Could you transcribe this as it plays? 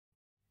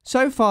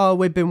So far,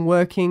 we've been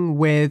working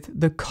with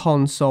the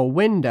console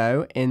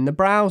window in the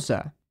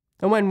browser.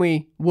 And when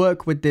we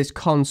work with this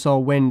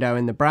console window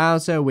in the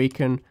browser, we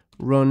can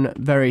run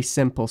very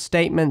simple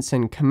statements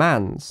and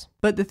commands.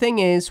 But the thing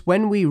is,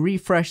 when we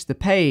refresh the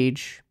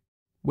page,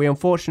 we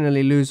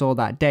unfortunately lose all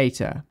that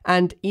data.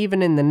 And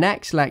even in the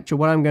next lecture,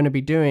 what I'm going to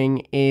be doing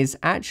is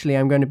actually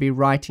I'm going to be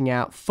writing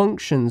out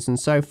functions and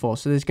so forth.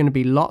 So there's going to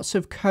be lots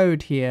of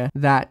code here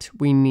that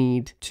we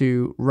need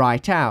to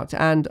write out.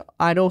 And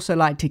I'd also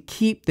like to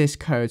keep this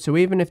code. So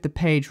even if the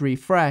page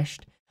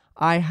refreshed,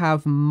 I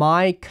have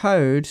my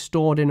code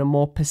stored in a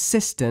more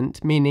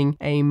persistent, meaning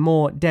a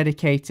more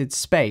dedicated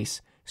space,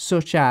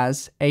 such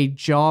as a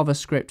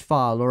JavaScript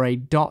file or a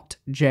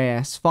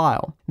 .js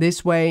file.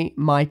 This way,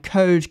 my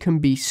code can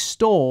be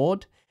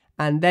stored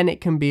and then it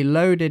can be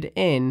loaded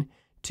in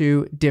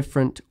to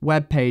different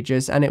web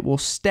pages and it will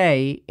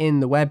stay in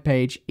the web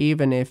page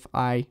even if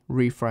I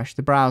refresh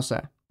the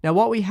browser. Now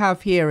what we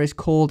have here is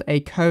called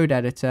a code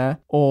editor,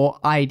 or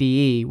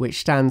IDE,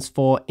 which stands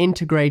for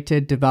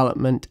Integrated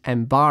Development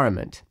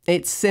Environment.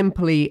 It's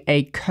simply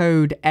a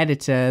code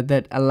editor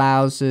that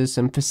allows us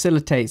and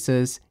facilitates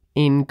us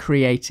in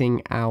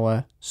creating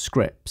our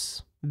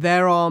scripts.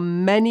 There are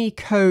many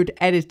code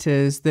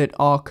editors that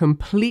are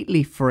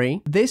completely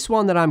free. This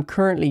one that I'm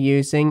currently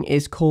using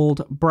is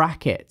called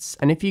Brackets.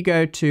 And if you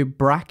go to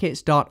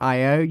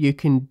brackets.io, you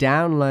can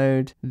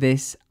download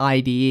this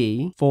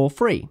IDE for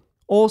free.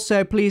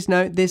 Also, please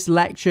note this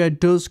lecture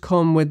does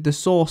come with the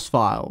source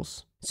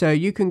files. So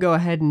you can go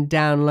ahead and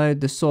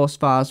download the source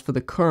files for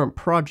the current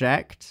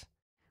project,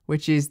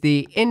 which is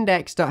the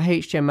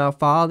index.html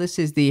file. This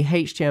is the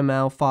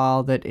HTML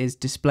file that is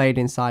displayed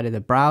inside of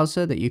the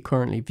browser that you're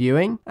currently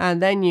viewing.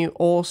 And then you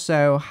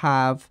also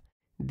have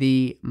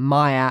the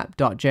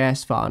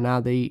myapp.js file. Now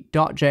the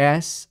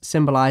 .js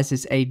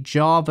symbolizes a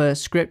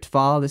JavaScript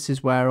file. This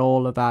is where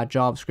all of our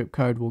JavaScript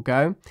code will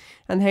go.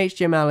 And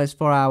HTML is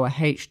for our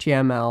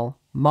HTML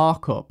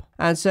markup.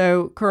 And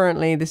so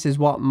currently this is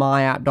what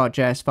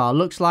myapp.js file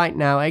looks like.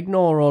 Now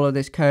ignore all of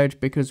this code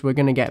because we're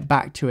going to get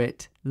back to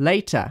it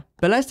later.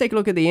 But let's take a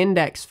look at the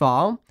index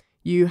file.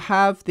 You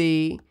have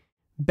the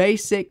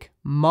basic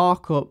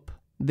markup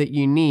that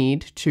you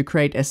need to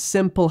create a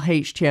simple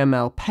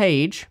HTML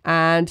page.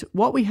 And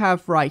what we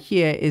have right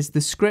here is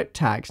the script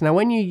tags. Now,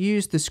 when you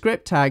use the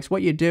script tags,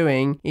 what you're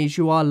doing is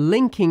you are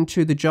linking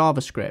to the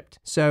JavaScript.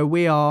 So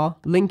we are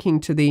linking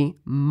to the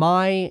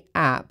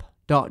myapp.js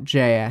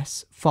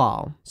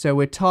file. So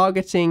we're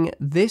targeting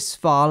this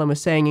file and we're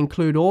saying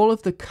include all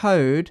of the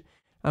code,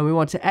 and we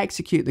want to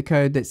execute the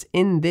code that's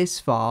in this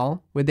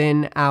file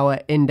within our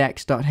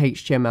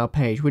index.html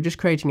page. We're just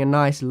creating a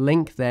nice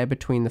link there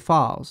between the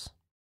files.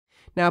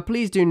 Now,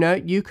 please do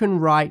note you can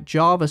write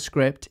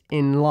JavaScript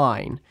in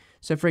line.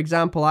 So for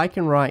example, I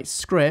can write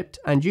script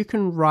and you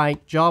can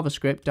write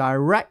JavaScript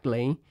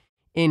directly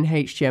in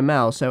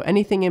HTML. So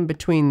anything in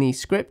between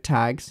these script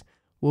tags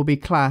will be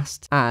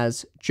classed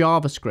as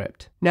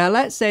JavaScript. Now,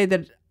 let's say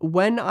that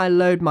when I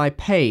load my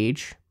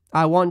page,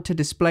 I want to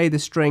display the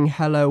string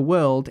hello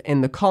world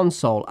in the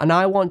console, and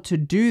I want to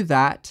do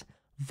that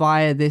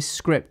via this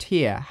script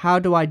here. How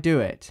do I do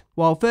it?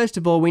 Well, first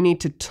of all, we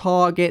need to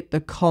target the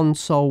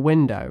console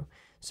window.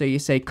 So you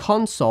say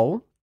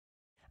console,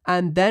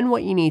 and then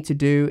what you need to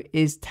do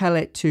is tell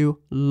it to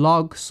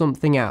log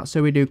something out.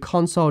 So we do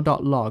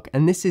console.log,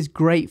 and this is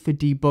great for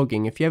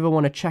debugging. If you ever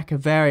want to check a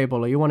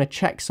variable or you want to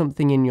check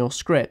something in your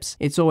scripts,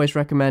 it's always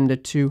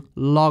recommended to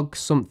log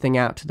something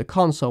out to the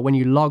console. When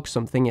you log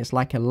something, it's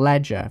like a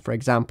ledger. For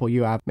example,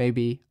 you have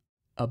maybe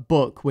a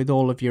book with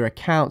all of your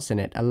accounts in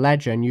it, a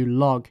ledger, and you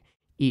log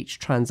each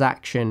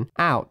transaction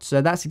out.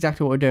 So that's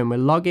exactly what we're doing. We're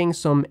logging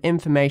some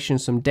information,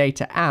 some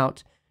data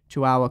out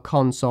to our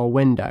console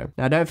window.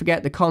 Now don't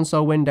forget the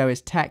console window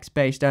is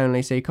text-based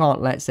only, so you can't,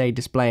 let's say,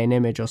 display an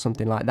image or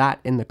something like that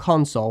in the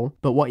console,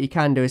 but what you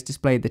can do is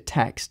display the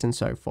text and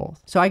so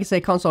forth. So I can say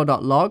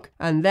console.log,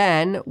 and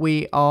then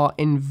we are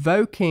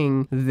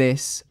invoking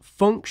this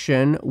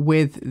function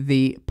with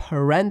the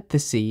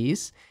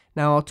parentheses.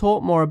 Now I'll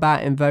talk more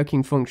about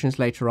invoking functions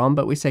later on,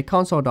 but we say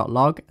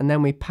console.log and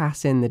then we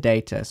pass in the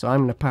data. So I'm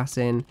going to pass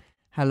in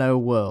hello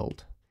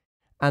world,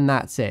 and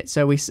that's it.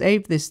 So we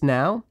save this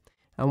now.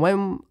 And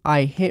when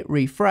I hit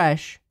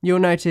refresh, you'll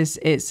notice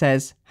it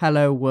says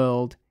hello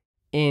world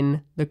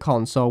in the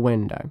console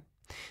window.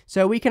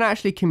 So we can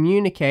actually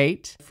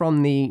communicate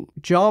from the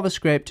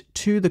JavaScript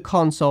to the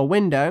console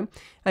window,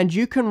 and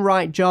you can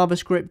write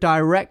JavaScript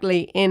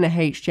directly in a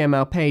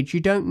HTML page.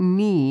 You don't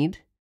need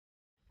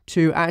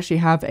to actually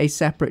have a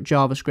separate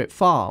JavaScript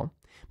file.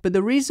 But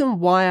the reason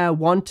why I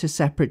want a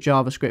separate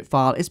JavaScript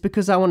file is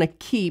because I want to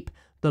keep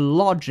the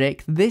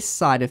logic, this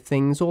side of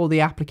things, all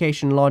the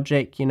application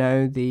logic, you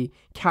know, the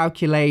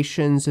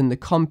calculations and the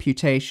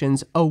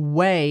computations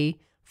away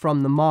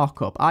from the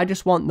markup. I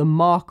just want the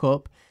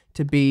markup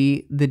to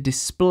be the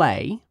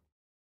display,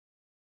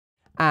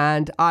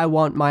 and I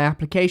want my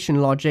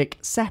application logic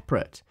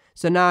separate.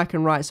 So now I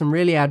can write some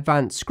really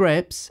advanced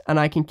scripts and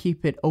I can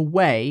keep it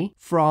away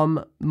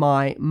from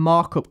my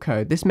markup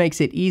code. This makes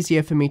it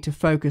easier for me to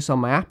focus on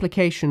my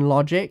application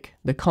logic,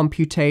 the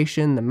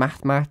computation, the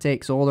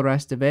mathematics, all the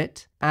rest of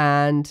it,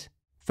 and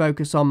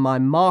focus on my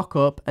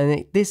markup.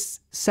 And this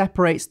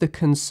separates the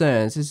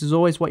concerns. This is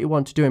always what you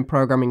want to do in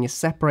programming, is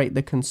separate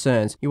the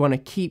concerns. You want to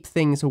keep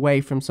things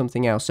away from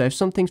something else. So if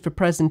something's for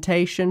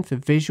presentation, for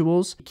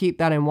visuals, keep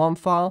that in one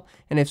file.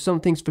 And if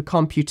something's for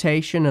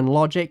computation and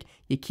logic,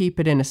 you keep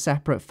it in a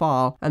separate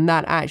file, and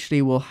that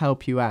actually will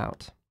help you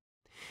out.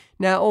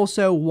 Now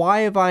also,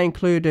 why have I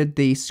included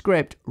the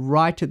script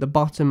right at the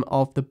bottom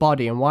of the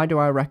body, and why do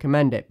I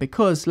recommend it?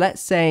 Because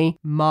let's say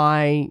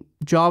my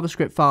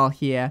JavaScript file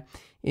here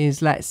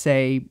is, let's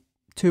say,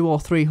 200 or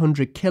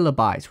 300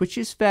 kilobytes, which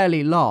is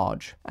fairly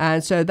large.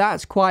 And so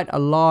that's quite a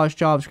large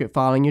JavaScript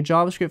file, and your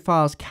JavaScript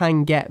files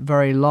can get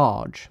very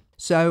large.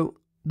 So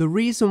the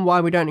reason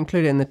why we don't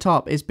include it in the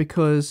top is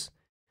because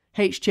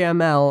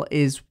HTML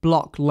is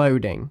block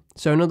loading.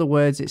 So in other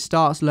words, it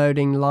starts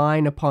loading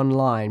line upon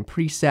line,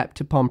 precept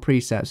upon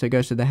precept. So it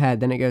goes to the head,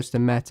 then it goes to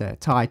meta,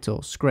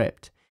 title,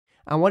 script.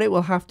 And what it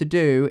will have to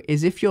do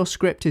is, if your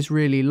script is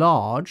really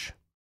large,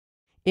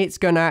 it's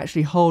going to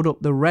actually hold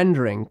up the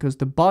rendering, because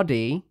the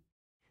body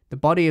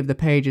of the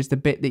page is the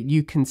bit that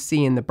you can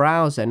see in the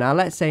browser. Now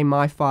let's say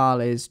my file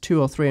is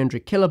 200 or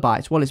 300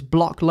 kilobytes. Well, it's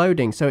block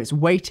loading, so it's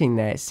waiting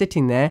there, it's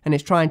sitting there, and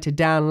it's trying to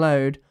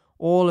download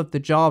all of the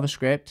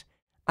JavaScript,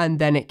 and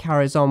then it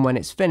carries on when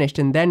it's finished,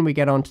 and then we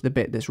get onto the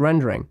bit that's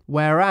rendering.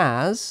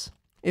 Whereas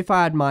if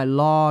I had my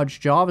large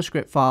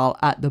JavaScript file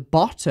at the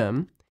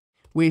bottom,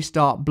 we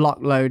start block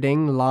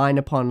loading line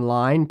upon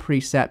line,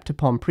 precept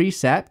upon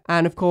precept.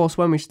 And of course,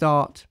 when we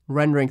start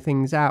rendering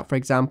things out, for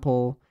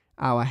example,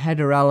 our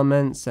header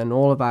elements and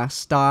all of our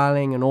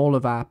styling and all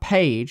of our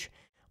page,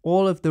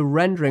 all of the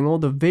rendering, all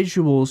the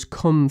visuals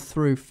come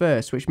through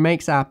first, which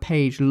makes our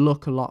page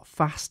look a lot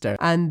faster.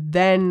 And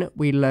then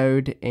we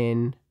load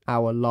in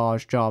our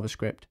large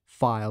JavaScript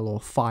file or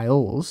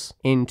files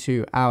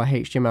into our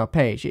HTML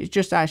page. It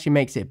just actually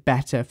makes it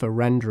better for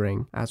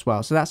rendering as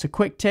well. So that's a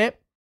quick tip.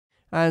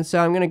 And so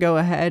I'm going to go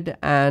ahead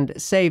and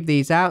save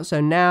these out. So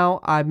now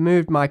I've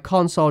moved my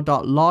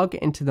console.log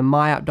into the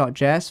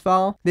myapp.js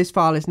file. This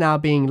file is now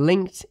being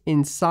linked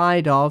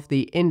inside of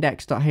the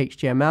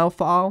index.html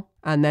file.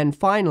 And then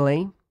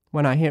finally,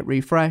 when I hit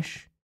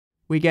refresh,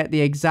 we get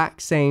the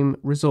exact same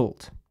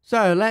result.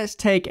 So let's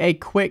take a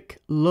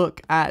quick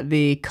look at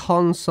the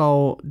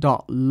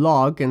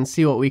console.log and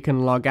see what we can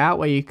log out,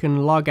 where you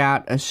can log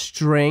out a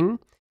string,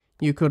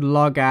 you could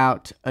log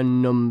out a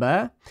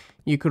number,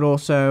 you could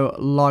also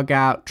log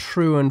out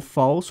true and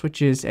false,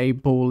 which is a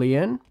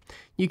Boolean.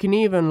 You can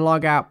even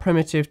log out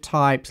primitive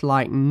types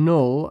like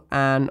null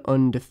and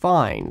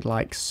undefined,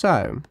 like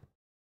so.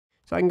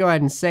 So I can go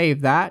ahead and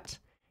save that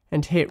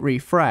and hit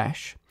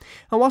refresh.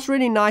 And what's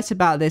really nice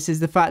about this is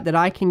the fact that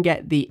I can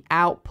get the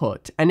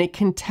output, and it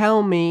can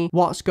tell me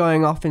what's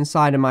going off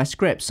inside of my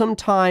script.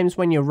 Sometimes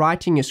when you're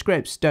writing your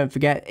scripts, don't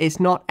forget, it's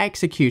not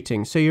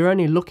executing. So you're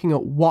only looking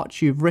at what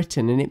you've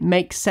written and it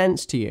makes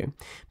sense to you.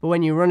 But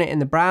when you run it in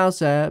the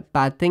browser,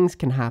 bad things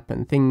can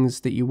happen, things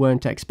that you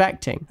weren't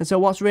expecting. And so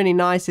what's really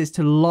nice is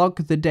to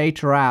log the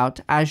data out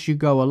as you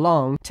go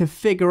along to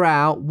figure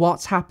out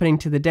what's happening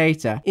to the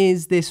data.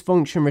 Is this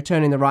function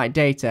returning the right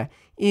data?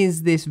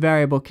 Is this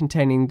variable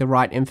containing the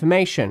right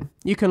information?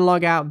 You can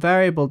log out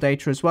variable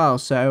data as well.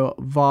 So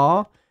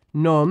var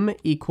num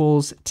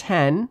equals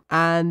 10,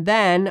 and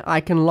then I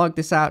can log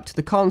this out to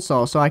the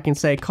console. So I can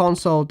say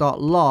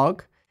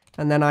console.log,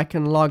 and then I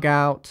can log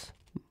out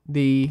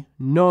the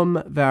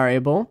num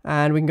variable,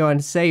 and we can go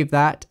and save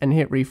that and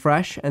hit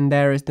refresh, and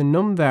there is the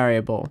num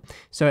variable.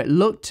 So it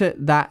looked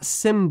at that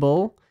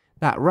symbol,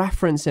 that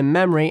reference in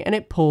memory, and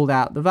it pulled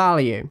out the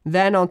value.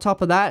 Then on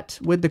top of that,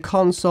 with the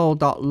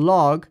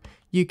console.log,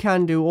 you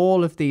can do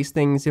all of these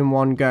things in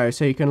one go.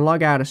 So you can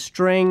log out a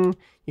string,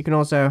 you can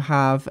also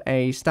have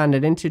a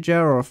standard integer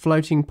or a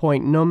floating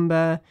point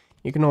number,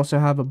 you can also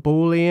have a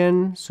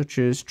Boolean such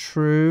as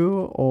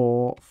true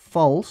or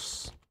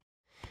false,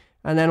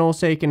 and then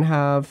also you can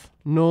have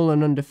null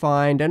and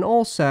undefined, and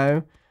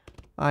also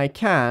I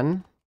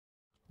can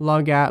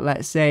log out,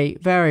 let's say,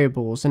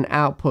 variables and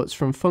outputs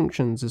from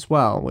functions as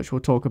well, which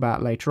we'll talk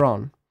about later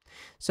on.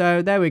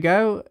 So there we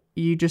go.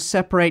 You just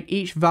separate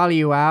each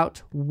value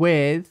out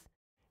with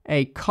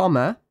a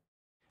comma,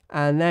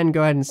 and then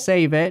go ahead and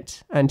save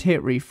it and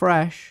hit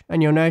refresh,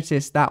 and you'll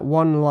notice that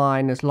one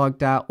line has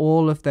logged out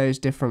all of those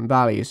different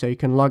values. So you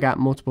can log out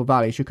multiple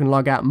values, you can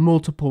log out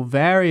multiple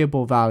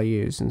variable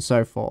values, and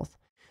so forth.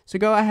 So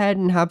go ahead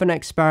and have an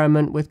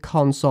experiment with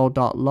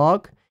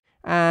console.log,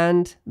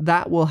 and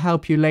that will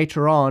help you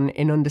later on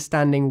in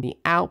understanding the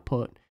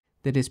output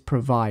that is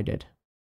provided.